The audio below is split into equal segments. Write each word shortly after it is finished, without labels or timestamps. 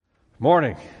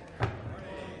Morning.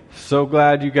 So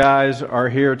glad you guys are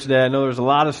here today. I know there's a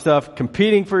lot of stuff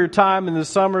competing for your time in the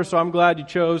summer, so I'm glad you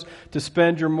chose to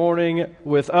spend your morning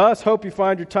with us. Hope you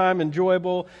find your time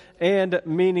enjoyable and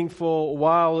meaningful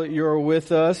while you're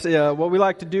with us. What we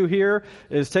like to do here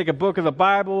is take a book of the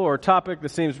Bible or a topic that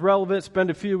seems relevant,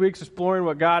 spend a few weeks exploring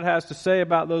what God has to say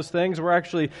about those things. We're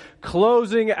actually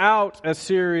closing out a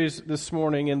series this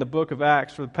morning in the book of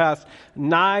Acts. For the past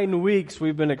 9 weeks,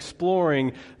 we've been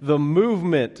exploring the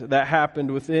movement that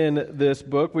happened within this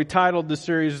book. We titled the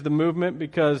series The Movement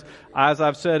because, as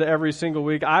I've said every single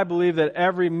week, I believe that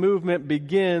every movement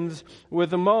begins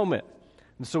with a moment.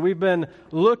 And so we've been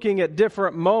looking at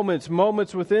different moments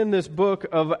within this book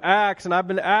of Acts, and I've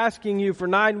been asking you for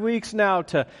 9 weeks now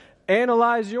to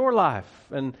analyze your life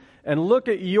and look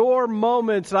at your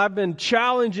moments. I've been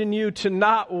challenging you to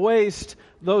not waste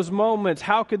those moments.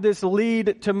 How could this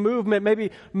lead to movement? Maybe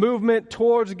movement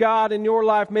towards God in your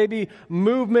life. Maybe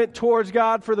movement towards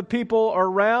God for the people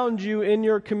around you in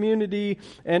your community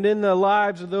and in the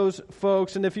lives of those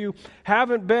folks. And if you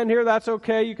haven't been here, that's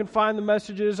okay. You can find the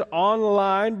messages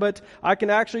online, but I can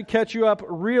actually catch you up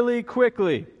really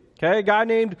quickly. Okay, a guy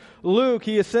named Luke,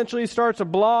 he essentially starts a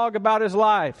blog about his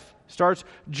life. Starts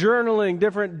journaling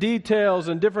different details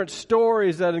and different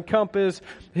stories that encompass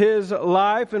his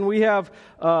life. And we have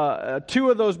 2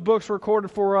 of those books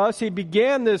recorded for us. He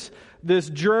began this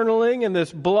journaling and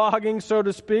this blogging, so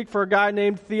to speak, for a guy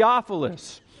named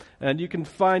Theophilus. And you can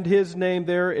find his name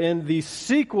there in the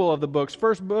sequel of the books.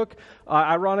 First book,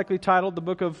 ironically titled the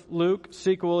book of Luke.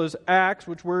 Sequel is Acts,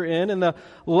 which we're in. In the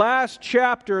last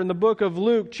chapter in the book of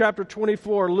Luke, chapter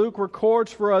 24, Luke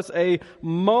records for us a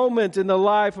moment in the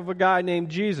life of a guy named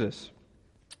Jesus.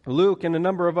 Luke and a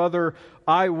number of other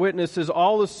eyewitnesses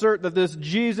all assert that this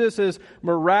Jesus is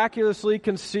miraculously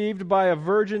conceived by a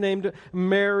virgin named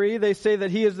Mary. They say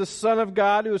that he is the Son of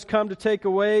God who has come to take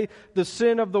away the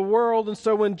sin of the world. And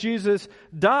so when Jesus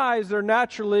dies, they're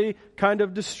naturally kind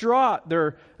of distraught.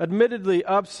 They're admittedly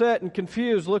upset and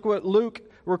confused. Look what Luke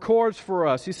records for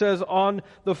us. He says, on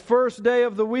the first day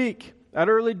of the week, at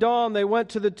early dawn, they went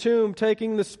to the tomb,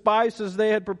 taking the spices they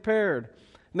had prepared.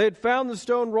 And they had found the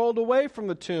stone rolled away from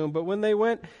the tomb, but when they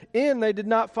went in, they did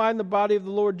not find the body of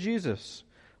the Lord Jesus.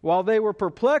 While they were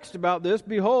perplexed about this,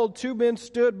 behold, 2 men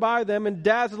stood by them in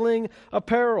dazzling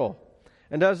apparel.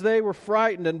 And as they were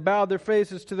frightened and bowed their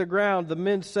faces to the ground, the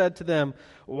men said to them,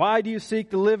 "Why do you seek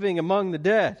the living among the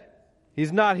dead?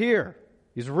 He's not here.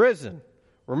 He's risen.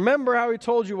 Remember how he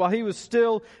told you while he was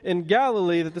still in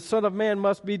Galilee that the Son of Man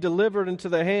must be delivered into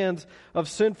the hands of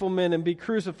sinful men and be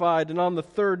crucified and on the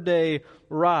 3rd day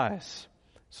rise."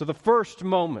 So the first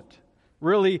moment,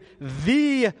 really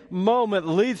the moment,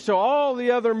 leads to all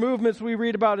the other movements we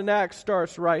read about in Acts,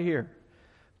 starts right here.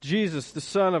 Jesus, the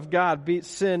Son of God, beats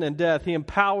sin and death. He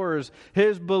empowers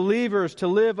his believers to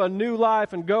live a new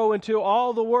life and go into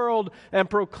all the world and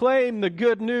proclaim the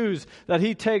good news that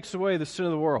he takes away the sin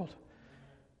of the world.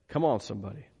 Come on,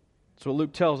 somebody. That's what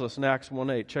Luke tells us in Acts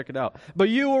 1:8. Check it out. "But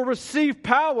you will receive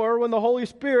power when the Holy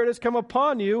Spirit has come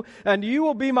upon you, and you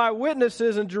will be my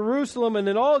witnesses in Jerusalem and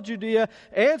in all Judea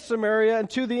and Samaria and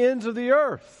to the ends of the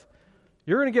earth."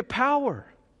 You're going to get power.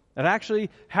 It actually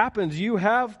happens. You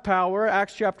have power.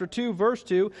 Acts chapter 2, verse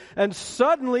 2. "And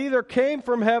suddenly there came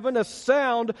from heaven a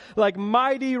sound like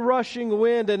mighty rushing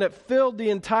wind, and it filled the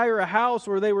entire house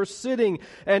where they were sitting.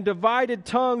 And divided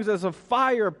tongues as of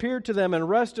fire appeared to them and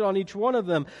rested on each one of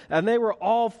them. And they were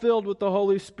all filled with the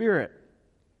Holy Spirit."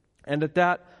 And at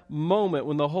that moment,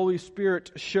 when the Holy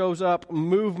Spirit shows up,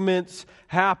 movements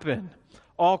happen.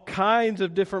 All kinds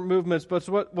of different movements. But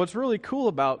what's really cool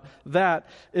about that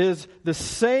is the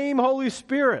same Holy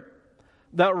Spirit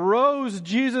that rose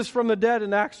Jesus from the dead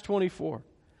in Acts 24,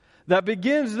 that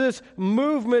begins this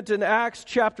movement in Acts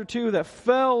chapter 2 that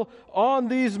fell on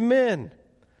these men.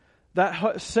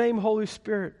 That same Holy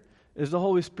Spirit is the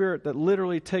Holy Spirit that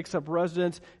literally takes up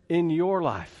residence in your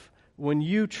life when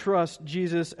you trust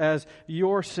Jesus as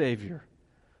your Savior.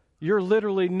 You're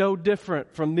literally no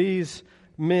different from these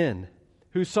men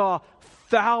who saw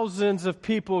thousands of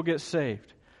people get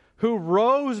saved, who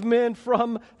rose men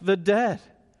from the dead,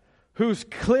 who's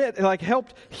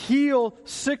helped heal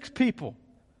sick people.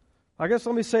 I guess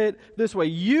let me say it this way.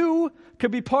 You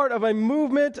could be part of a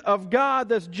movement of God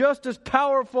that's just as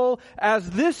powerful as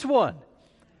this one.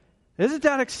 Isn't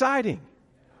that exciting?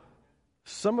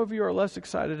 Some of you are less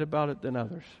excited about it than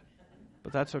others,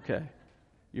 but that's okay.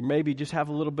 You maybe just have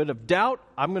a little bit of doubt.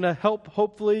 I'm going to help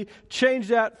hopefully change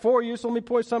that for you. So let me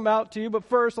point something out to you. But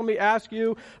first, let me ask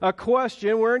you a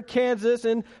question. We're in Kansas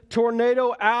in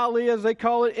Tornado Alley, as they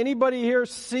call it. Anybody here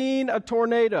seen a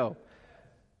tornado?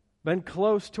 Been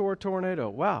close to a tornado?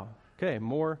 Wow. Okay,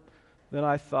 more than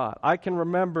I thought. I can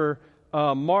remember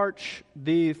March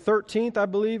the 13th, I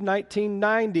believe,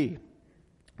 1990.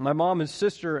 My mom and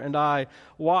sister and I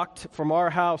walked from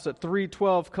our house at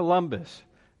 312 Columbus.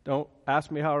 Don't ask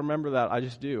me how I remember that. I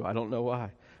just do. I don't know why.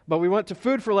 But we went to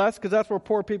Food for Less because that's where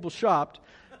poor people shopped.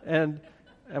 And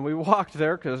we walked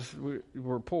there because we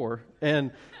were poor.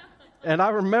 And I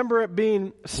remember it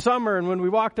being summer, and when we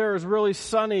walked there, it was really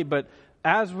sunny. But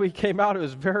as we came out, it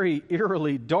was very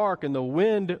eerily dark, and the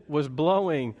wind was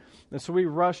blowing. And so we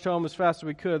rushed home as fast as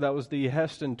we could. That was the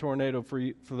Heston tornado for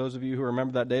those of you who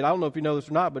remember that date. I don't know if you know this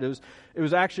or not, but it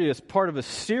was actually as part of a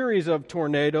series of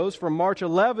tornadoes from March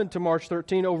 11 to March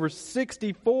 13, over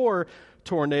 64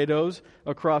 tornadoes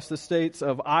across the states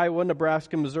of Iowa,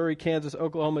 Nebraska, Missouri, Kansas,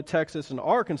 Oklahoma, Texas, and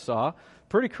Arkansas.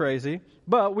 Pretty crazy.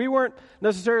 But we weren't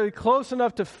necessarily close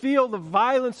enough to feel the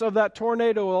violence of that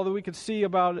tornado, although we could see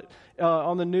about it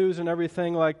on the news and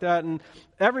everything like that. And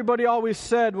everybody always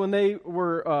said when they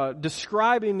were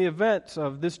describing the events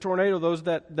of this tornado, those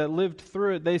that lived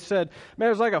through it, they said, man,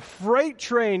 it was like a freight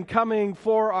train coming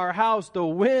for our house. The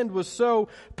wind was so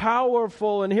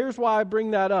powerful. And here's why I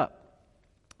bring that up.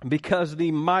 Because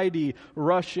the mighty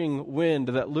rushing wind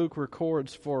that Luke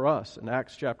records for us in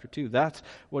Acts chapter 2, that's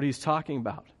what he's talking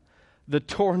about. The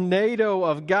tornado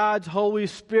of God's Holy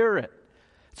Spirit.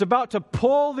 It's about to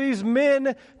pull these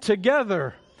men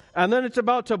together, and then it's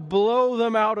about to blow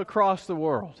them out across the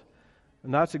world.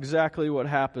 And that's exactly what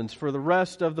happens. For the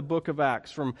rest of the book of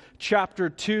Acts, from chapter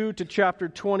 2 to chapter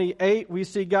 28, we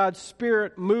see God's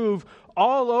Spirit move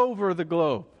all over the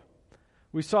globe.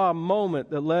 We saw a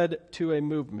moment that led to a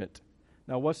movement.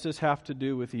 Now, what's this have to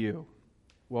do with you?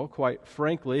 Well, quite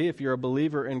frankly, if you're a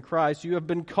believer in Christ, you have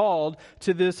been called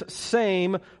to this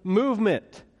same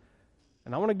movement.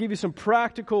 And I want to give you some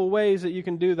practical ways that you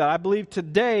can do that. I believe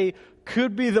today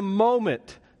could be the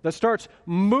moment that starts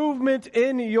movement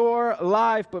in your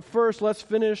life. But first, let's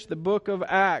finish the book of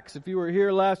Acts. If you were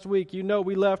here last week, you know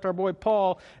we left our boy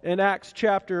Paul in Acts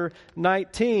chapter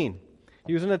 19.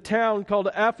 He was in a town called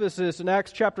Ephesus. In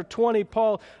Acts chapter 20,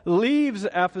 Paul leaves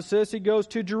Ephesus. He goes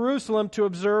to Jerusalem to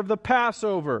observe the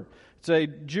Passover. It's a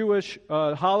Jewish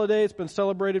holiday. It's been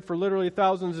celebrated for literally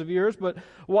thousands of years. But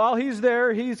while he's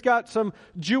there, he's got some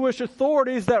Jewish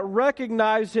authorities that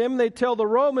recognize him. They tell the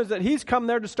Romans that he's come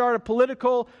there to start a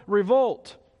political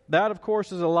revolt. That, of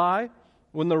course, is a lie.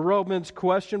 When the Romans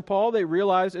question Paul, they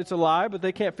realize it's a lie, but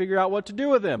they can't figure out what to do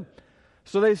with him.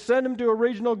 So they send him to a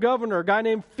regional governor, a guy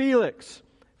named Felix.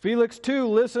 Felix, too,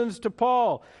 listens to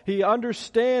Paul. He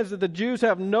understands that the Jews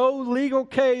have no legal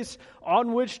case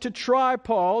on which to try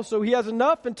Paul, so he has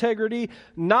enough integrity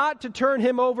not to turn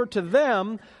him over to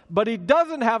them, but he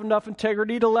doesn't have enough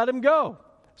integrity to let him go.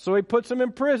 So he puts him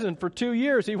in prison for 2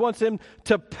 years. He wants him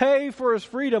to pay for his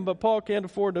freedom, but Paul can't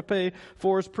afford to pay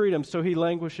for his freedom, so he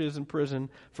languishes in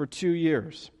prison for 2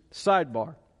 years.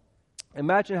 Sidebar.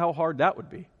 Imagine how hard that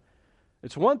would be.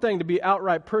 It's one thing to be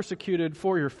outright persecuted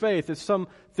for your faith. It's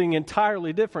something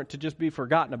entirely different to just be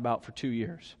forgotten about for 2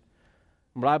 years.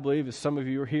 What I believe is some of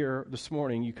you are here this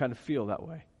morning, you kind of feel that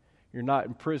way. You're not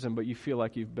in prison, but you feel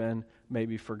like you've been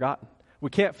maybe forgotten. We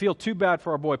can't feel too bad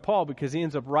for our boy Paul because he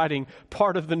ends up writing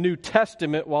part of the New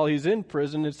Testament while he's in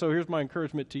prison. And so here's my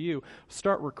encouragement to you.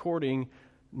 Start recording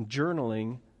and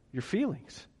journaling your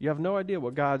feelings. You have no idea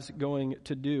what God's going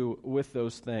to do with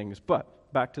those things.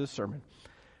 But back to the sermon.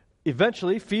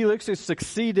 Eventually, Felix is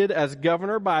succeeded as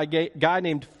governor by a guy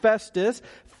named Festus.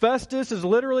 Festus is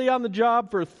literally on the job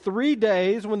for 3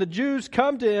 days when the Jews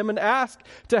come to him and ask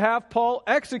to have Paul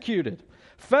executed.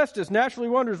 Festus naturally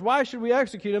wonders, why should we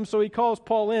execute him? So he calls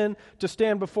Paul in to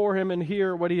stand before him and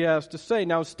hear what he has to say.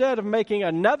 Now, instead of making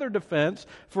another defense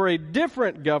for a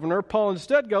different governor, Paul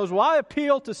instead goes, well, I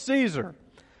appeal to Caesar.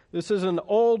 This is an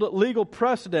old legal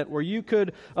precedent where you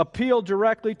could appeal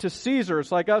directly to Caesar. It's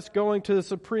like us going to the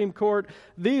Supreme Court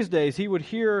these days. He would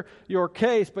hear your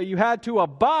case, but you had to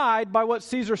abide by what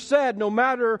Caesar said no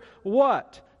matter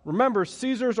what. Remember,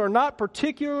 Caesars are not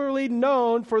particularly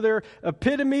known for their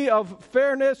epitome of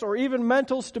fairness or even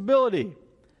mental stability.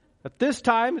 At this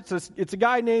time, it's a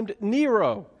guy named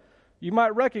Nero. You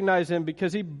might recognize him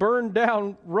because he burned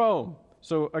down Rome.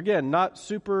 So again, not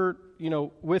super,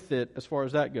 with it as far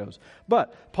as that goes.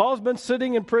 But Paul's been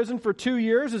sitting in prison for 2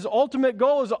 years. His ultimate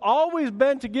goal has always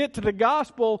been to get to the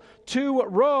gospel to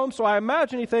Rome. So I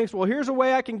imagine he thinks, well, here's a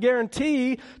way I can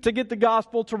guarantee to get the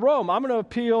gospel to Rome. I'm going to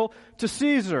appeal to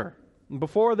Caesar. And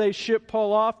before they ship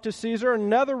Paul off to Caesar,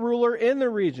 another ruler in the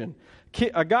region,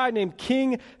 a guy named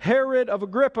King Herod of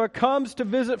Agrippa, comes to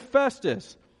visit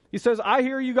Festus. He says, I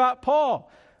hear you got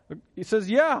Paul. He says,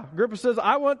 yeah. Agrippa says,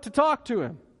 I want to talk to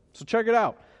him. So check it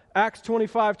out. Acts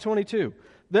 25:22.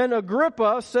 Then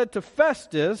Agrippa said to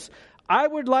Festus, I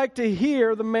would like to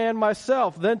hear the man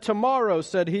myself. Then tomorrow,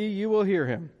 said he, you will hear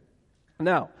him.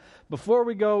 Now, before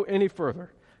we go any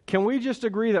further, can we just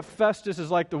agree that Festus is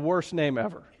like the worst name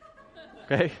ever?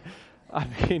 Okay? I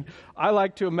mean, I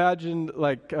like to imagine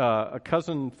like a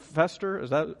cousin Fester.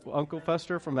 Is that Uncle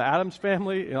Fester from the Addams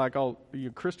Family? You know, like all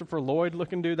Christopher Lloyd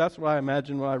looking dude. That's what I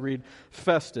imagine when I read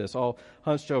Festus, all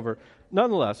hunched over.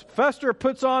 Nonetheless, Fester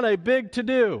puts on a big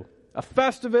to-do, a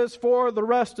Festivus for the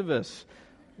rest of us.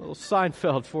 A little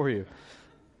Seinfeld for you.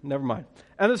 Never mind.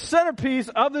 And the centerpiece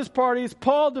of this party is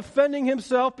Paul defending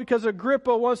himself because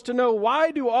Agrippa wants to know,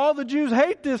 why do all the Jews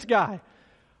hate this guy?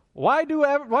 Why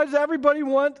does everybody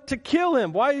want to kill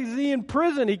him? Why is he in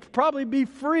prison? He could probably be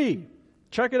free.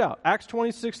 Check it out. Acts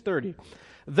 26:30.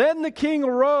 Then the king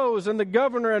arose, and the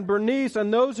governor and Bernice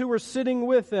and those who were sitting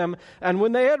with him. And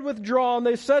when they had withdrawn,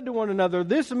 they said to one another,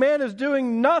 this man is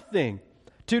doing nothing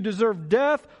to deserve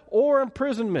death or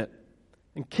imprisonment.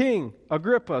 And King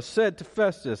Agrippa said to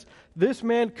Festus, this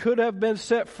man could have been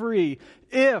set free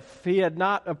if he had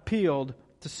not appealed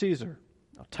to Caesar.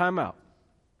 Now, time out.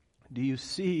 Do you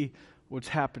see what's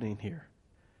happening here?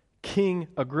 King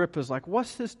Agrippa's like,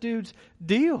 what's this dude's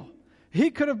deal? He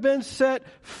could have been set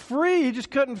free. He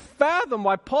just couldn't fathom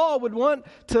why Paul would want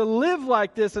to live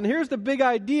like this. And here's the big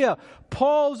idea.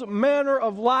 Paul's manner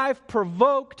of life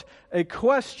provoked a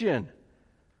question.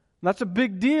 And that's a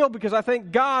big deal because I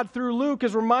think God, through Luke,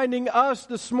 is reminding us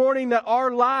this morning that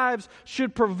our lives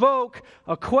should provoke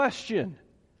a question.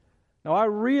 Now, I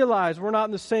realize we're not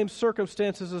in the same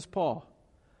circumstances as Paul.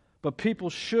 But people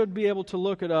should be able to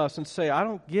look at us and say, I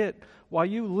don't get why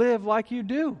you live like you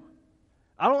do.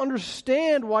 I don't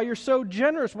understand why you're so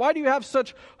generous. Why do you have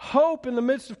such hope in the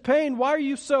midst of pain? Why are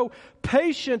you so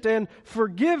patient and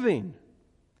forgiving? In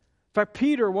fact,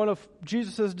 Peter, one of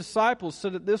Jesus' disciples,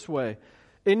 said it this way.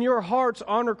 In your hearts,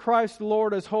 honor Christ the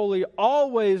Lord as holy,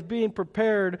 always being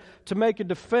prepared to make a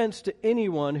defense to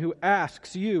anyone who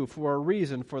asks you for a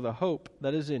reason for the hope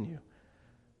that is in you.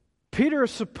 Peter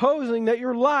is supposing that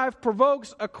your life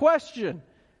provokes a question.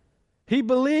 He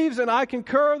believes, and I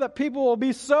concur, that people will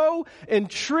be so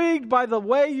intrigued by the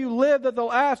way you live that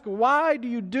they'll ask, why do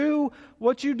you do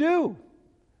what you do?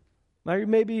 Now you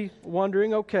may be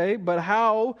wondering, okay, but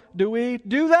how do we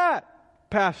do that,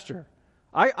 Pastor?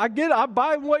 I get it. I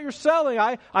buy what you're selling.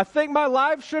 I think my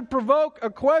life should provoke a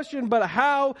question, but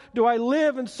how do I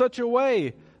live in such a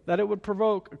way that it would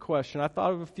provoke a question? I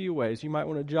thought of a few ways. You might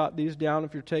want to jot these down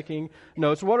if you're taking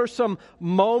notes. What are some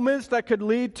moments that could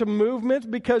lead to movements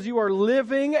because you are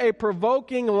living a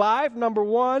provoking life? Number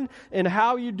one, in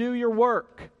how you do your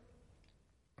work.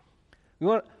 You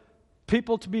want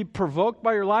people to be provoked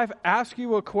by your life, ask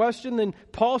you a question, then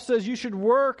Paul says you should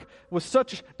work with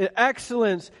such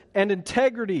excellence and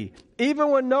integrity. Even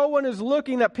when no one is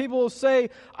looking, that people will say,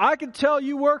 I can tell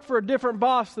you work for a different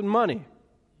boss than money.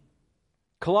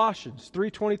 Colossians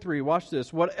 3:23, watch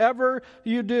this. Whatever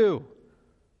you do,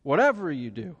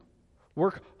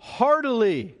 work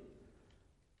heartily,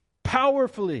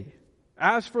 powerfully,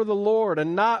 as for the Lord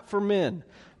and not for men,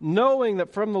 knowing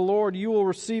that from the Lord you will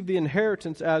receive the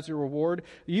inheritance as your reward.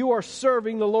 You are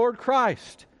serving the Lord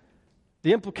Christ.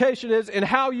 The implication is in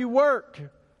how you work,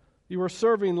 you are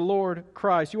serving the Lord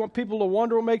Christ. You want people to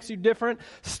wonder what makes you different?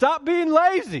 Stop being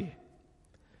lazy.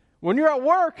 When you're at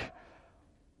work.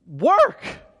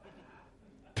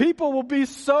 People will be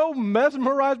so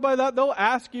mesmerized by that, they'll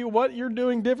ask you what you're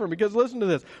doing different. Because listen to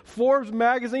this. Forbes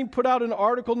magazine put out an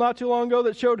article not too long ago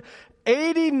that showed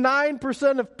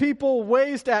 89% of people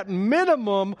waste at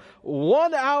minimum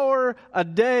 1 hour a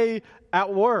day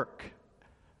at work.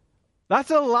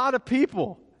 That's a lot of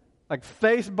people. Like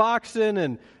face boxing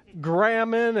and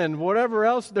gramming and whatever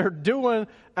else they're doing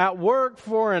at work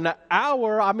for an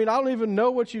hour. I mean, I don't even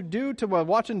know what you do to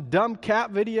watching dumb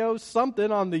cat videos, something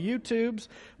on the YouTubes.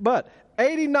 But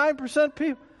 89%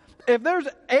 people, if there's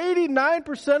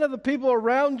 89% of the people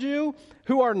around you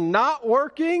who are not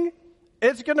working,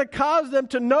 it's going to cause them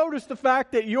to notice the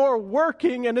fact that you're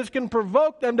working, and it's going to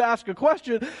provoke them to ask a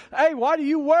question. Hey, why do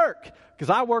you work? Because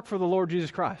I work for the Lord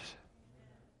Jesus Christ.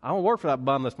 I don't work for that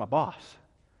bum that's my boss.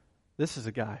 This is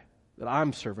a guy that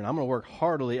I'm serving. I'm going to work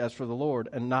heartily as for the Lord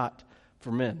and not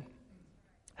for men.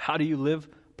 How do you live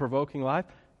provoking life?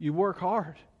 You work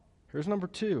hard. Here's number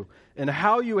 2. And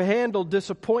how you handle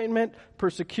disappointment,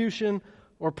 persecution,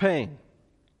 or pain.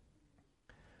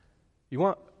 You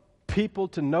want people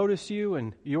to notice you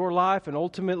and your life and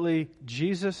ultimately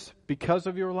Jesus because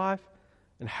of your life?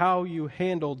 And how you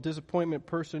handle disappointment,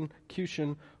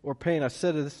 persecution, or pain. I've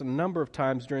said this a number of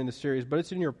times during the series, but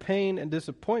it's in your pain and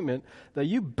disappointment that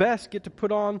you best get to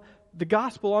put on the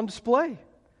gospel on display.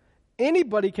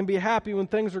 Anybody can be happy when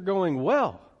things are going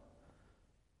well.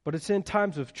 But it's in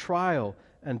times of trial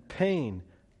and pain.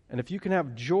 And if you can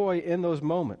have joy in those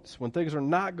moments when things are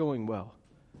not going well,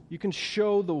 you can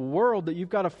show the world that you've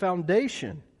got a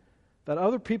foundation that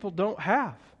other people don't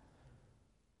have.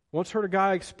 Once heard a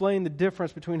guy explain the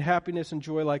difference between happiness and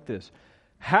joy like this.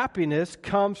 Happiness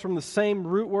comes from the same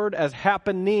root word as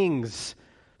happenings.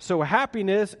 So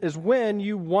happiness is when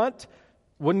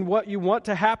what you want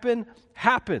to happen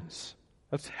happens.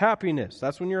 That's happiness.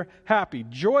 That's when you're happy.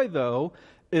 Joy, though,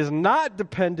 is not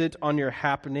dependent on your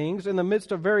happenings. In the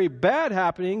midst of very bad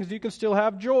happenings, you can still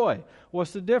have joy.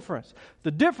 What's the difference?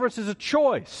 The difference is a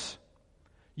choice.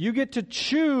 You get to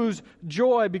choose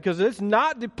joy because it's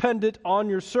not dependent on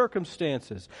your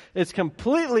circumstances. It's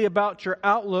completely about your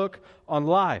outlook on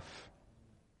life.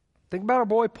 Think about our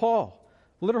boy Paul.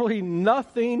 Literally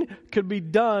nothing could be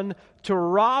done to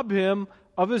rob him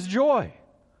of his joy.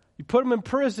 You put him in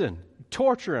prison, you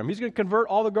torture him. He's going to convert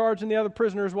all the guards and the other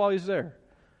prisoners while he's there.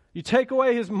 You take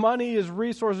away his money, his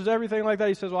resources, everything like that.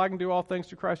 He says, well, I can do all things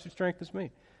through Christ who strengthens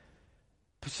me.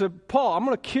 So, Paul, I'm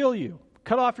going to kill you.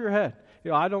 Cut off your head.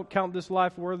 I don't count this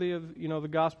life worthy of, the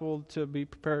gospel to be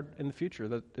prepared in the future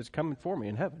that is coming for me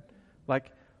in heaven.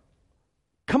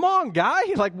 Come on, guy.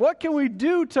 What can we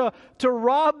do to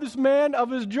rob this man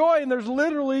of his joy? And there's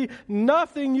literally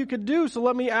nothing you could do. So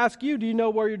let me ask you, do you know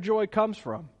where your joy comes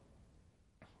from?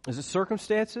 Is it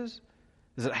circumstances?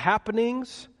 Is it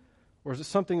happenings? Or is it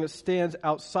something that stands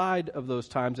outside of those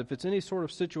times? If it's any sort of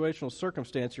situational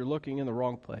circumstance, you're looking in the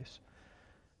wrong place.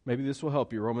 Maybe this will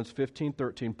help you. Romans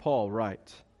 15:13, Paul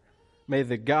writes, may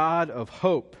the God of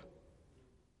hope,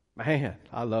 man,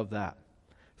 I love that,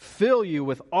 fill you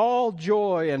with all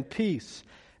joy and peace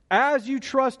as you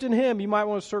trust in Him. You might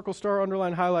want to circle, star,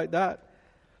 underline, highlight that.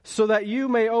 So that you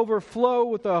may overflow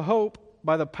with the hope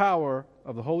by the power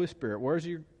of the Holy Spirit. Where does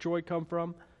your joy come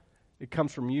from? It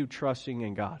comes from you trusting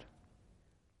in God.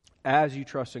 As you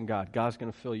trust in God, God's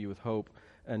going to fill you with hope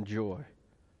and joy.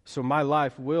 So my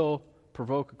life will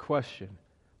provoke a question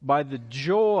by the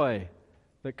joy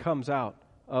that comes out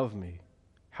of me.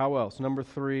 How else? Number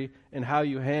 3, in how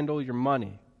you handle your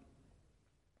money.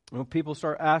 When people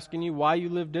start asking you why you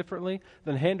live differently,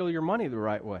 then handle your money the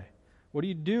right way. What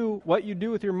you do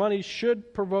with your money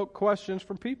should provoke questions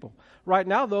from people. Right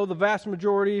now, though, the vast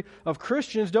majority of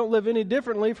Christians don't live any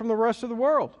differently from the rest of the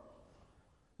world.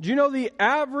 Do you know the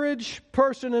average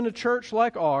person in a church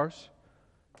like ours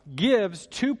gives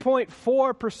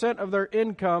 2.4% of their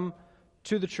income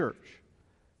to the church?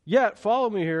 Yet, follow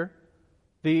me here,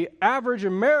 the average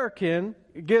American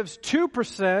gives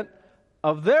 2%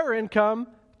 of their income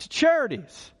to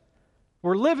charities.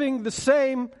 We're living the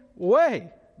same way.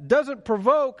 Doesn't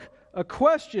provoke a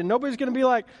question. Nobody's going to be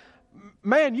like,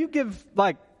 man, you give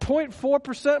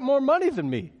 0.4% more money than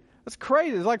me. That's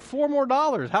crazy. It's like $4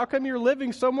 more. How come you're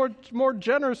living so much more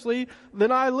generously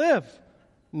than I live?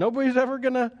 Nobody's ever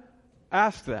going to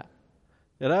ask that.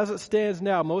 And as it stands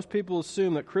now, most people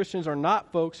assume that Christians are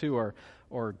not folks who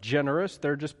are generous.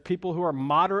 They're just people who are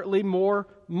moderately more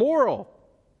moral.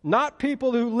 Not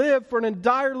people who live for an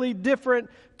entirely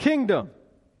different kingdom.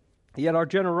 Yet our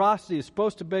generosity is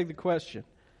supposed to beg the question.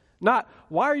 Not,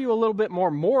 why are you a little bit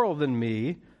more moral than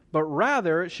me? But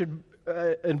rather, it should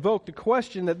invoke the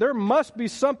question that there must be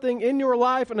something in your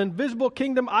life, an invisible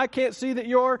kingdom I can't see that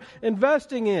you're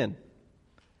investing in.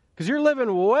 Because you're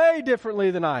living way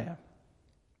differently than I am.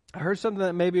 I heard something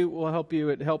that maybe will help you.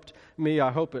 It helped me.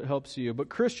 I hope it helps you. But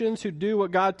Christians who do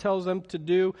what God tells them to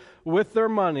do with their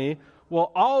money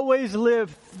will always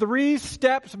live 3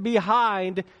 steps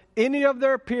behind any of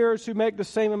their peers who make the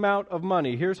same amount of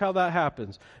money. Here's how that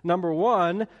happens. Number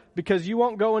 1, because you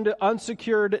won't go into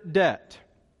unsecured debt.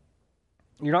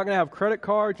 You're not going to have credit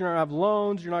cards. You're not going to have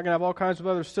loans. You're not going to have all kinds of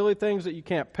other silly things that you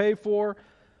can't pay for.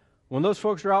 When those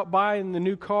folks are out buying the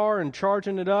new car and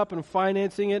charging it up and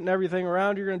financing it and everything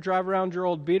around, you're going to drive around your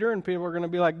old beater and people are going to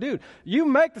be like, dude, you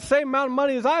make the same amount of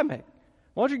money as I make.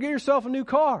 Why don't you get yourself a new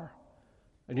car?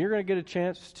 And you're going to get a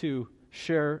chance to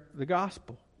share the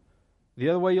gospel. The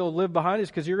other way you'll live behind is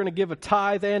because you're going to give a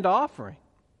tithe and offering.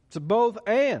 It's a both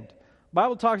and. The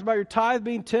Bible talks about your tithe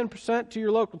being 10% to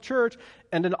your local church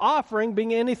and an offering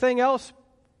being anything else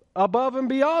above and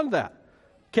beyond that.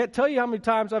 Can't tell you how many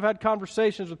times I've had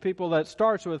conversations with people that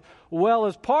starts with, well,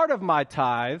 as part of my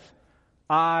tithe,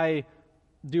 I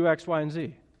do X, Y, and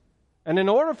Z. And in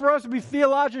order for us to be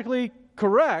theologically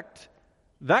correct,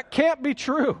 that can't be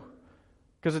true.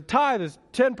 Because a tithe is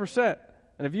 10%.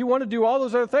 And if you want to do all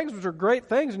those other things, which are great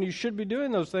things, and you should be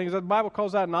doing those things, the Bible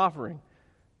calls that an offering.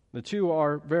 The two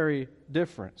are very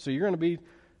different. So you're going to be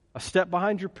a step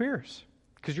behind your peers.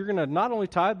 Because you're going to not only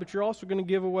tithe, but you're also going to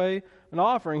give away an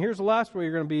offering. Here's the last way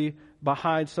you're going to be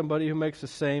behind somebody who makes the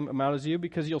same amount as you,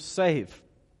 because you'll save.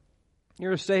 You're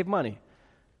going to save money.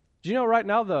 Do you know right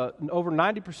now over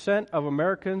 90% of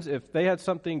Americans, if they had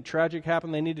something tragic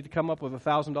happen, they needed to come up with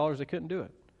 $1,000, they couldn't do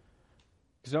it.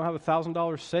 Because they don't have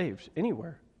 $1,000 saved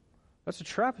anywhere. That's a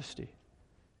travesty.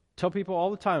 Tell people all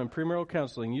the time in premarital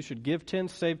counseling, you should give 10,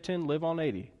 save 10, live on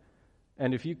 80.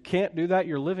 And if you can't do that,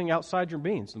 you're living outside your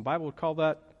means. The Bible would call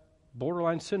that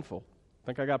borderline sinful. I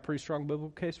think I got a pretty strong biblical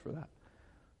case for that.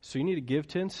 So you need to give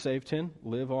 10, save 10,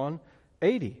 live on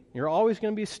 80. You're always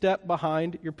going to be a step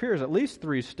behind your peers, at least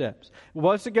 3 steps.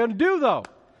 What's it going to do, though?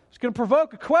 It's going to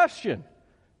provoke a question.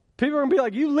 People are going to be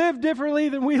like, you live differently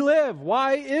than we live.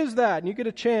 Why is that? And you get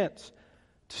a chance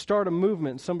to start a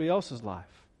movement in somebody else's life.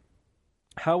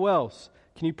 How else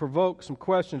can you provoke some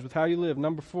questions with how you live?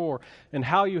 Number 4, and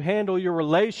how you handle your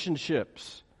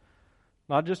relationships.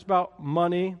 Not just about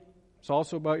money, it's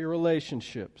also about your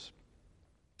relationships.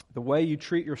 The way you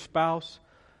treat your spouse,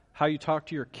 how you talk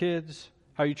to your kids,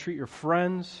 how you treat your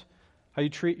friends, how you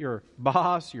treat your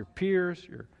boss, your peers,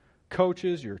 your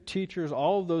coaches, your teachers,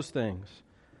 all of those things.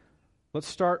 Let's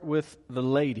start with the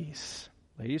ladies.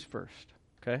 Ladies first,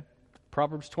 okay?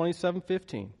 Proverbs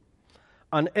 27:15.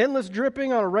 An endless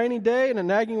dripping on a rainy day and a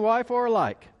nagging wife are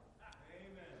alike.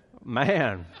 Amen.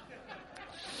 Man.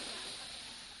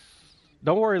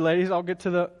 Don't worry, ladies. I'll get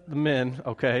to the men,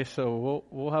 okay? So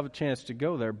we'll have a chance to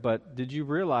go there. But did you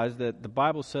realize that the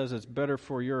Bible says it's better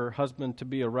for your husband to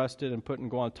be arrested and put in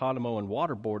Guantanamo and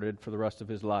waterboarded for the rest of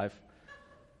his life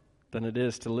than it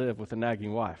is to live with a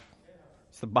nagging wife?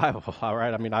 It's the Bible, all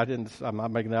right? I mean, I'm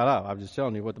not making that up. I'm just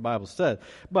telling you what the Bible said.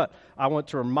 But I want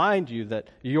to remind you that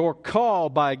your call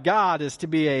by God is to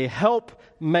be a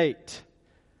helpmate.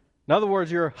 In other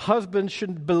words, your husband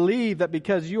should believe that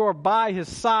because you are by his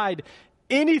side,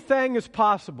 anything is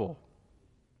possible.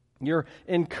 You're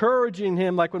encouraging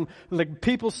him. Like when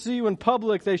people see you in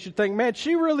public, they should think, man,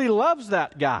 she really loves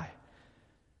that guy.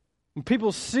 When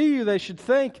people see you, they should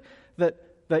think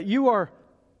that you are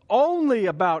only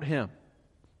about him.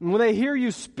 And when they hear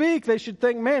you speak, they should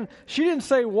think, man, she didn't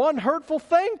say one hurtful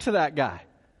thing to that guy.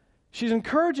 She's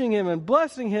encouraging him and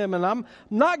blessing him, and I'm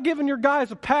not giving your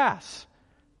guys a pass.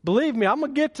 Believe me, I'm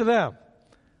going to get to them.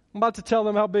 I'm about to tell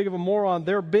them how big of a moron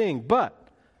they're being. But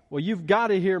what you've got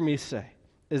to hear me say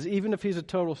is even if he's a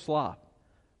total slob,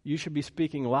 you should be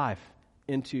speaking life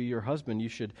into your husband. You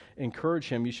should encourage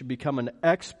him. You should become an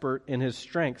expert in his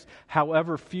strengths,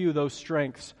 however few those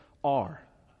strengths are.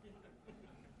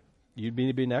 You'd need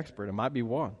to be an expert. It might be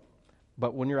one.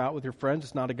 But when you're out with your friends,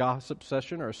 it's not a gossip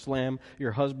session or a slam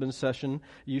your husband session.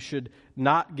 You should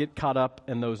not get caught up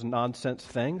in those nonsense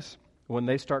things. When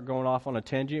they start going off on a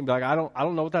tangent, and be like, I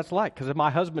don't know what that's like, because if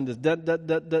my husband is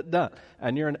done,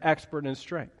 and you're an expert in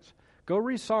strengths. Go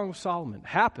read Song of Solomon. It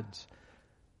happens.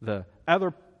 The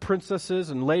other princesses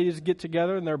and ladies get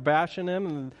together and they're bashing him,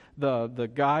 and the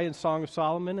guy in Song of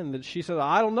Solomon, and she says,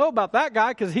 I don't know about that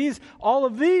guy because he's all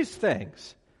of these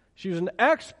things. She was an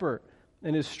expert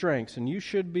in his strengths, and you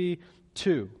should be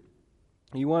too.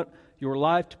 You want your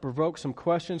life to provoke some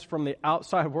questions from the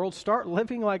outside world? Start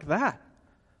living like that.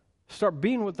 Start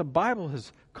being what the Bible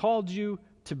has called you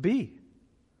to be.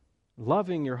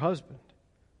 Loving your husband.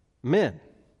 Men,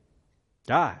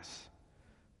 guys,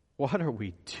 what are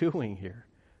we doing here?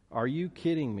 Are you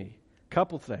kidding me?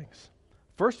 Couple things.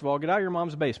 First of all, get out of your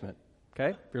mom's basement.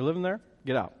 Okay? If you're living there,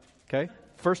 get out. Okay?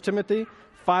 1 Timothy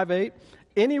 5:8.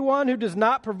 Anyone who does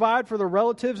not provide for their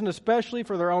relatives and especially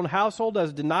for their own household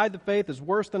has denied the faith is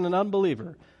worse than an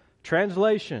unbeliever.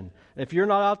 Translation, if you're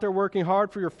not out there working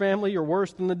hard for your family, you're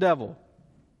worse than the devil.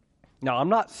 Now, I'm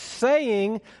not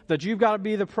saying that you've got to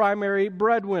be the primary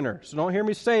breadwinner, so don't hear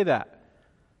me say that.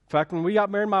 In fact, when we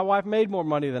got married, my wife made more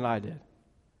money than I did.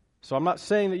 So I'm not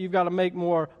saying that you've got to make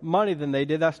more money than they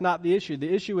did. That's not the issue.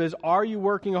 The issue is, are you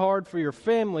working hard for your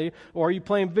family, or are you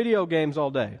playing video games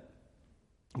all day?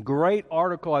 Great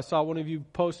article I saw one of you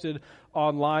posted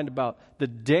online about the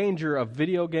danger of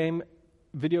video games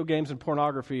and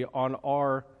pornography on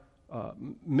our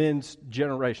men's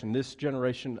generation, this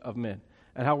generation of men,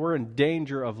 and how we're in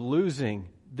danger of losing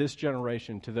this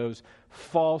generation to those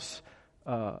false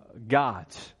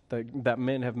gods that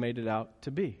men have made it out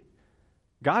to be.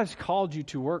 God has called you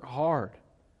to work hard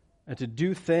and to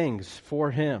do things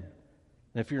for Him.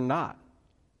 And if you're not,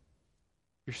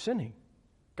 you're sinning.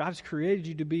 God has created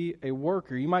you to be a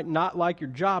worker. You might not like your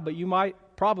job, but you might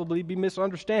probably be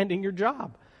misunderstanding your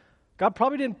job. God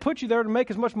probably didn't put you there to make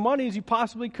as much money as you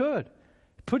possibly could.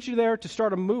 He put you there to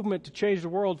start a movement to change the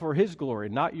world for His glory,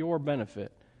 not your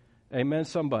benefit. Amen,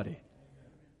 somebody.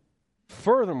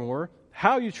 Furthermore,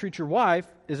 how you treat your wife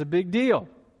is a big deal.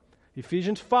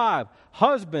 Ephesians 5,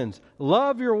 husbands,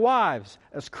 love your wives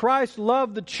as Christ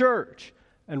loved the church.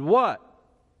 And what?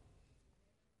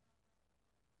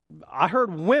 I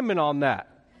heard women on that.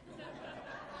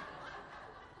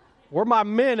 Where my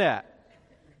men at?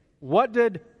 What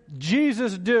did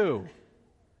Jesus do?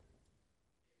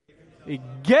 He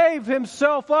gave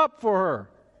himself up for her,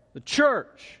 the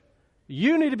church.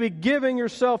 You need to be giving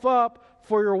yourself up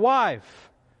for your wife.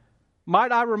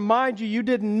 Might I remind you, you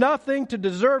did nothing to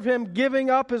deserve him giving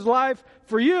up his life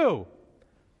for you.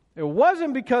 It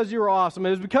wasn't because you were awesome. It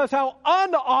was because how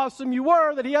unawesome you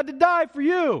were that he had to die for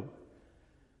you.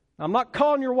 I'm not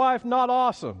calling your wife not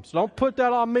awesome, so don't put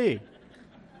that on me.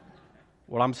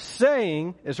 What I'm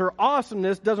saying is her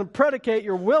awesomeness doesn't predicate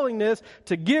your willingness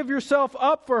to give yourself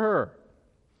up for her.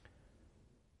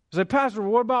 You say, Pastor,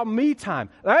 what about me time?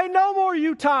 There ain't no more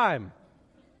you time.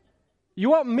 You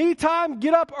want me time?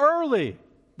 Get up early,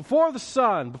 before the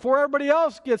sun, before everybody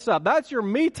else gets up. That's your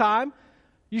me time.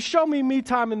 You show me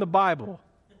time in the Bible.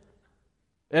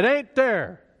 It ain't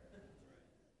there.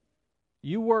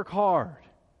 You work hard.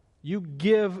 You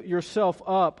give yourself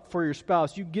up for your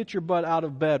spouse. You get your butt out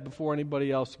of bed before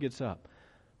anybody else gets up.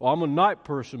 Well, I'm a night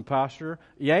person, Pastor.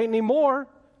 You ain't anymore.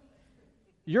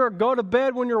 You're a go to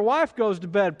bed when your wife goes to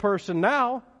bed person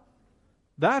now.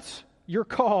 That's your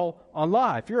call on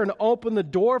life. You're an open the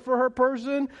door for her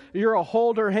person. You're a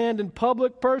hold her hand in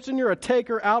public person. You're a take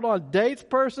her out on dates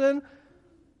person.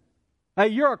 Hey,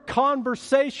 you're a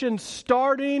conversation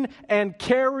starting and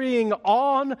carrying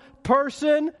on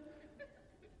person.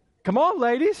 Come on,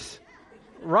 ladies.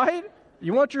 Right?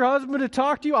 You want your husband to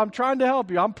talk to you? I'm trying to help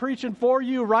you. I'm preaching for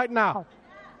you right now.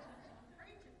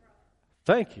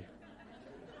 Thank you.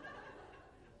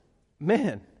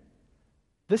 Man,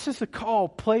 this is a call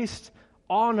placed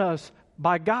on us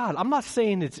by God. I'm not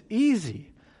saying it's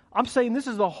easy. I'm saying this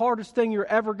is the hardest thing you're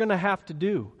ever going to have to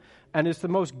do. And it's the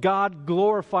most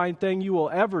God-glorifying thing you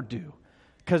will ever do.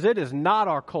 Because it is not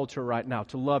our culture right now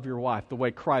to love your wife the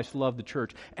way Christ loved the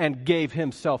church and gave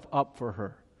himself up for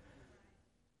her.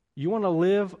 You want to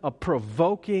live a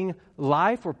provoking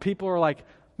life where people are like,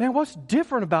 man, what's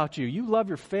different about you? You love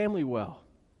your family well.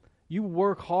 You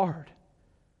work hard.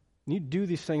 You do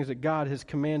these things that God has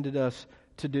commanded us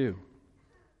to do.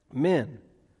 Men,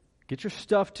 get your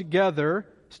stuff together.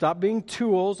 Stop being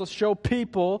tools. Let's show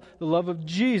people the love of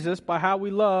Jesus by how we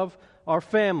love our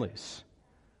families.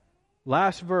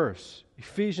 Last verse,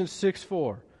 Ephesians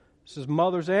 6:4. It says,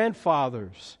 mothers and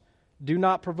fathers, do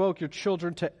not provoke your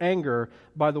children to anger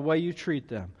by the way you treat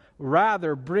them.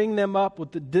 Rather, bring them up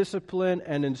with the discipline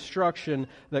and instruction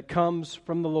that comes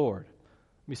from the Lord.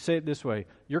 Let me say it this way.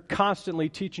 You're constantly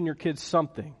teaching your kids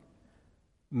something.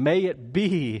 May it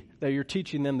be that you're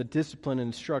teaching them the discipline and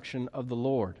instruction of the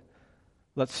Lord.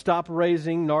 Let's stop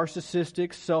raising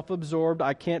narcissistic, self-absorbed,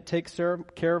 I can't take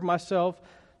care of myself.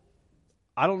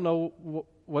 I don't know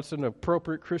what's an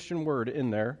appropriate Christian word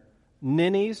in there.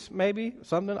 Ninnies, maybe?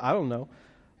 Something? I don't know.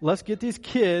 Let's get these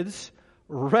kids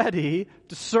ready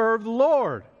to serve the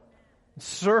Lord,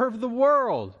 serve the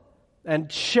world, and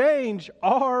change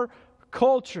our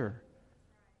culture.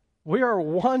 We are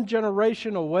one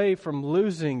generation away from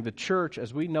losing the church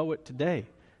as we know it today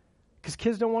because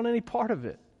kids don't want any part of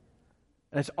it.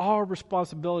 And it's our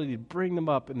responsibility to bring them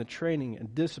up in the training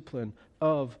and discipline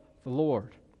of the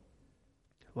Lord.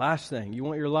 Last thing, you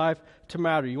want your life to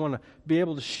matter. You want to be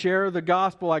able to share the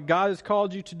gospel like God has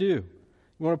called you to do.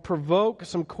 You want to provoke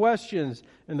some questions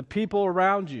in the people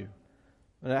around you.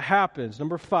 And that happens,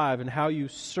 number 5, in how you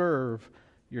serve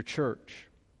your church.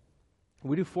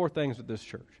 We do 4 things with this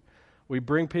church. We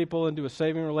bring people into a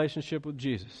saving relationship with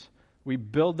Jesus. We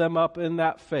build them up in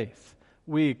that faith.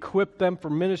 We equip them for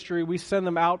ministry. We send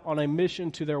them out on a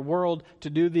mission to their world to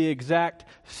do the exact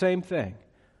same thing.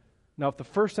 Now, if the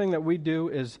first thing that we do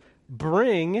is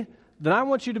bring, then I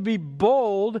want you to be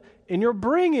bold in your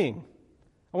bringing.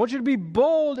 I want you to be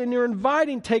bold in your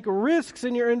inviting. Take risks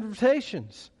in your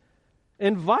invitations.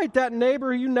 Invite that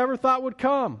neighbor you never thought would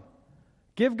come.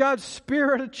 Give God's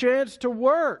Spirit a chance to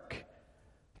work.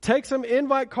 Take some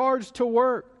invite cards to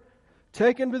work.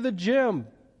 Take them to the gym.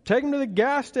 Take them to the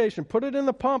gas station. Put it in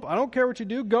the pump. I don't care what you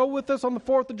do. Go with us on the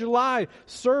 4th of July.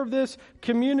 Serve this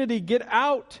community. Get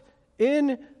out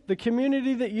in the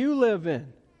community that you live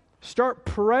in. Start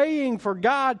praying for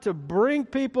God to bring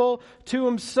people to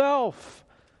Himself.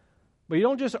 But you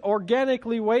don't just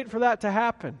organically wait for that to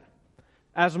happen.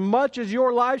 As much as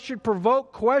your life should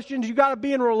provoke questions, you got to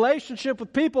be in relationship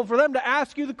with people for them to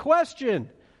ask you the question.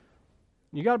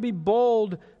 You got to be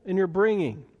bold in your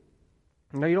bringing.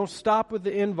 Now, you don't stop with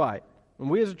the invite. And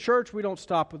we as a church, we don't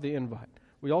stop with the invite.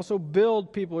 We also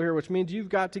build people here, which means you've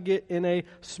got to get in a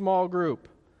small group.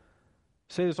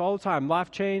 I say this all the time.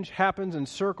 Life change happens in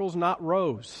circles, not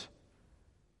rows.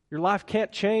 Your life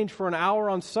can't change for an hour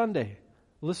on Sunday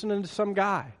listening to some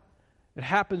guy. It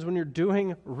happens when you're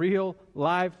doing real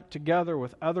life together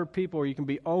with other people where you can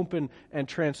be open and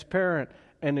transparent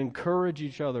and encourage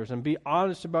each other and be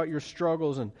honest about your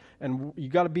struggles. And you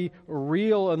got to be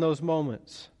real in those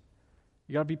moments.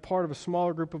 You got to be part of a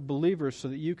smaller group of believers so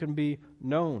that you can be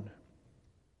known.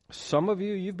 Some of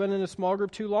you, you've been in a small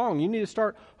group too long. You need to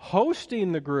start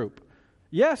hosting the group.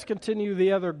 Yes, continue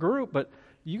the other group, but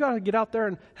you got to get out there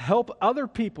and help other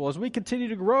people. As we continue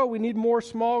to grow, we need more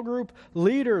small group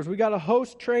leaders. We got a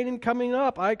host training coming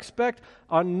up. I expect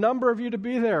a number of you to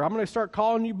be there. I'm going to start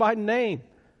calling you by name,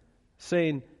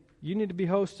 saying you need to be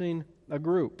hosting a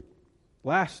group.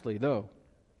 Lastly, though,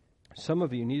 some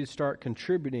of you need to start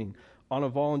contributing on a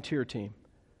volunteer team.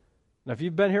 Now, if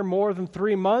you've been here more than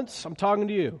 3 months, I'm talking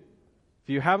to you. If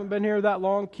you haven't been here that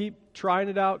long, keep trying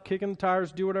it out, kicking the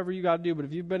tires, do whatever you got to do. But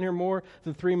if you've been here more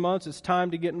than 3 months, it's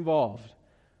time to get involved.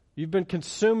 You've been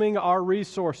consuming our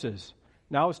resources.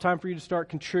 Now it's time for you to start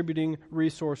contributing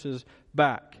resources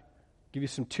back. I'll give you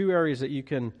some 2 areas that you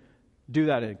can do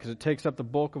that in because it takes up the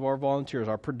bulk of our volunteers.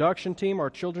 Our production team,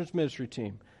 our children's ministry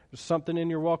team. There's something in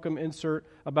your welcome insert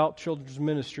about children's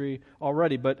ministry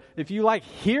already. But if you like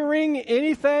hearing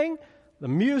anything, the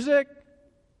music,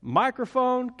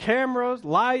 microphone, cameras,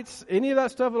 lights, any of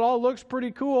that stuff, it all looks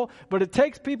pretty cool, but it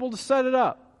takes people to set it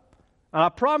up. And I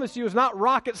promise you, it's not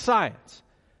rocket science.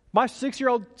 My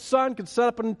 6-year-old son can set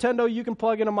up a Nintendo, you can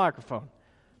plug in a microphone.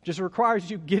 It just requires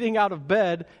you getting out of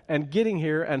bed and getting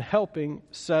here and helping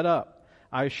set up.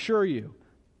 I assure you,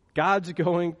 God's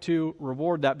going to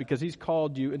reward that because He's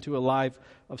called you into a life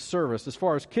of service. As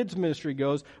far as kids ministry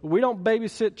goes, we don't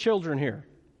babysit children here.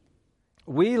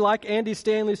 We, like Andy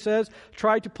Stanley says,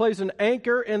 try to place an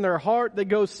anchor in their heart that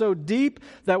goes so deep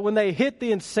that when they hit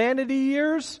the insanity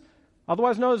years,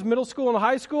 otherwise known as middle school and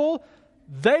high school,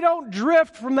 they don't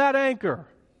drift from that anchor.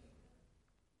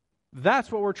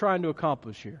 That's what we're trying to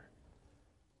accomplish here.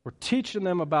 We're teaching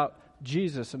them about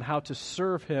Jesus and how to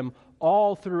serve Him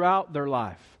all throughout their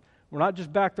life. We're not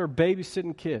just back there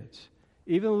babysitting kids.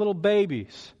 Even little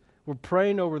babies, we're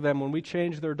praying over them when we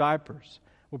change their diapers.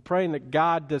 We're praying that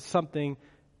God does something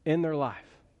in their life.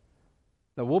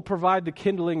 That we'll provide the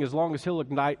kindling as long as He'll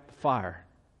ignite the fire.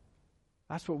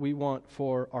 That's what we want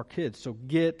for our kids. So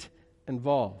get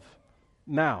involved.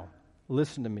 Now,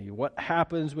 listen to me. What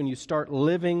happens when you start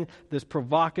living this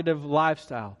provocative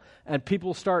lifestyle and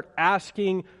people start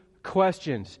asking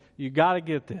questions? You got to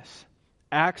get this.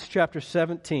 Acts chapter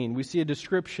 17, we see a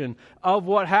description of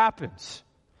what happens.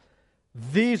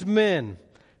 These men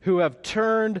who have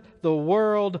turned the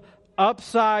world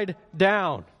upside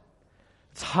down.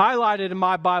 It's highlighted in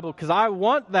my Bible because I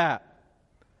want that.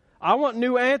 I want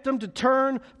New Anthem to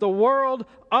turn the world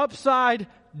upside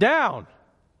down.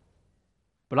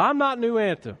 But I'm not New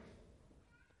Anthem.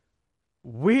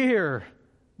 We're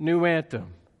New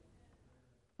Anthem.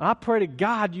 I pray to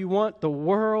God you want the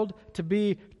world to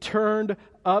be turned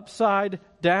upside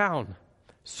down.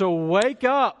 So wake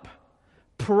up,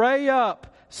 pray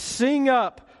up, sing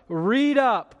up, read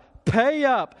up, pay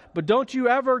up, but don't you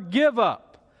ever give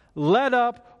up, let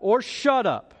up, or shut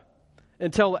up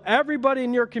until everybody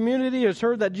in your community has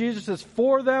heard that Jesus is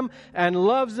for them and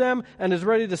loves them and is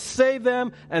ready to save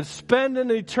them and spend an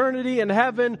eternity in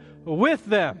heaven with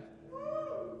them.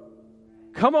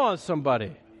 Come on,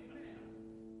 somebody.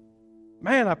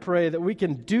 Man, I pray that we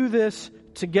can do this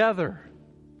together.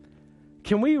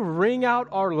 Can we wring out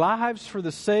our lives for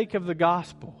the sake of the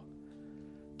gospel?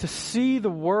 To see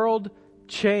the world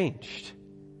changed.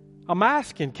 I'm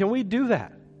asking, can we do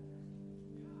that?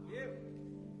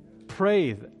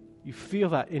 Pray that you feel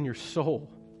that in your soul.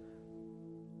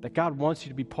 That God wants you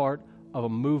to be part of a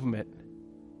movement.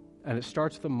 And it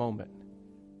starts with a moment.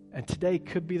 And today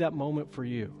could be that moment for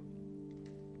you.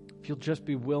 If you'll just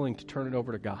be willing to turn it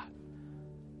over to God.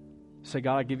 Say,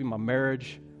 God, I give you my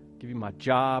marriage, give you my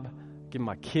job, give you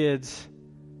my kids.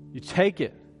 You take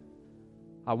it.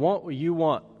 I want what you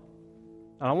want.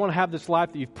 And I want to have this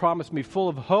life that you've promised me full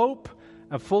of hope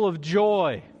and full of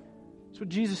joy. That's what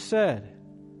Jesus said.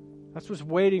 That's what's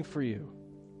waiting for you.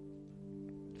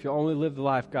 If you only live the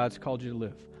life God's called you to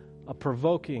live. A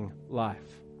provoking life.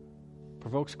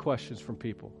 Provokes questions from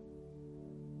people.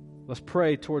 Let's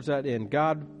pray towards that end.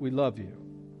 God, we love you.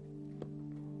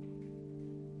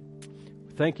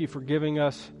 Thank you for giving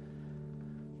us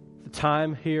the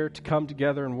time here to come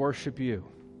together and worship you.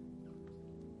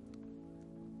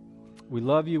 We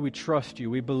love you. We trust you.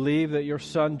 We believe that your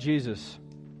Son, Jesus,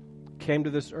 came to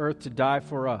this earth to die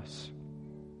for us.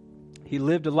 He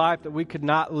lived a life that we could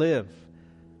not live.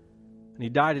 And He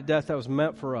died a death that was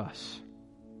meant for us.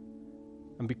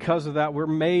 And because of that, we're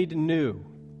made new.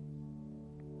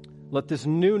 Let this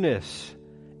newness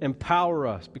empower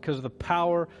us because of the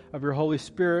power of your Holy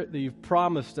Spirit that you've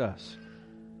promised us.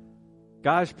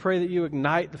 Guys, pray that you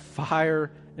ignite the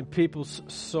fire in people's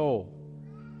soul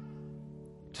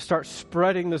to start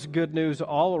spreading this good news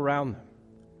all around them,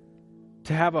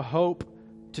 to have a hope,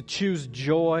 to choose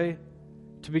joy,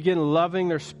 to begin loving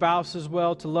their spouses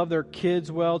well, to love their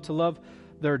kids well, to love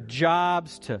their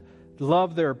jobs, to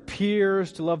love their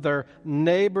peers, to love their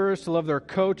neighbors, to love their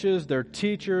coaches, their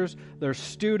teachers, their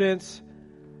students.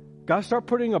 God, start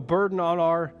putting a burden on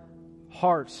our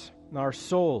hearts and our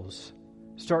souls.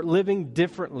 Start living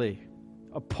differently,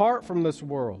 apart from this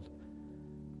world.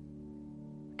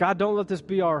 God, don't let this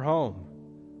be our home.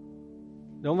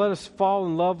 Don't let us fall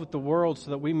in love with the world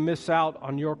so that we miss out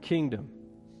on your kingdom.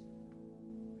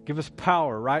 Give us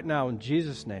power right now in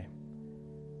Jesus' name.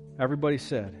 Everybody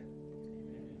said,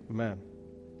 amen.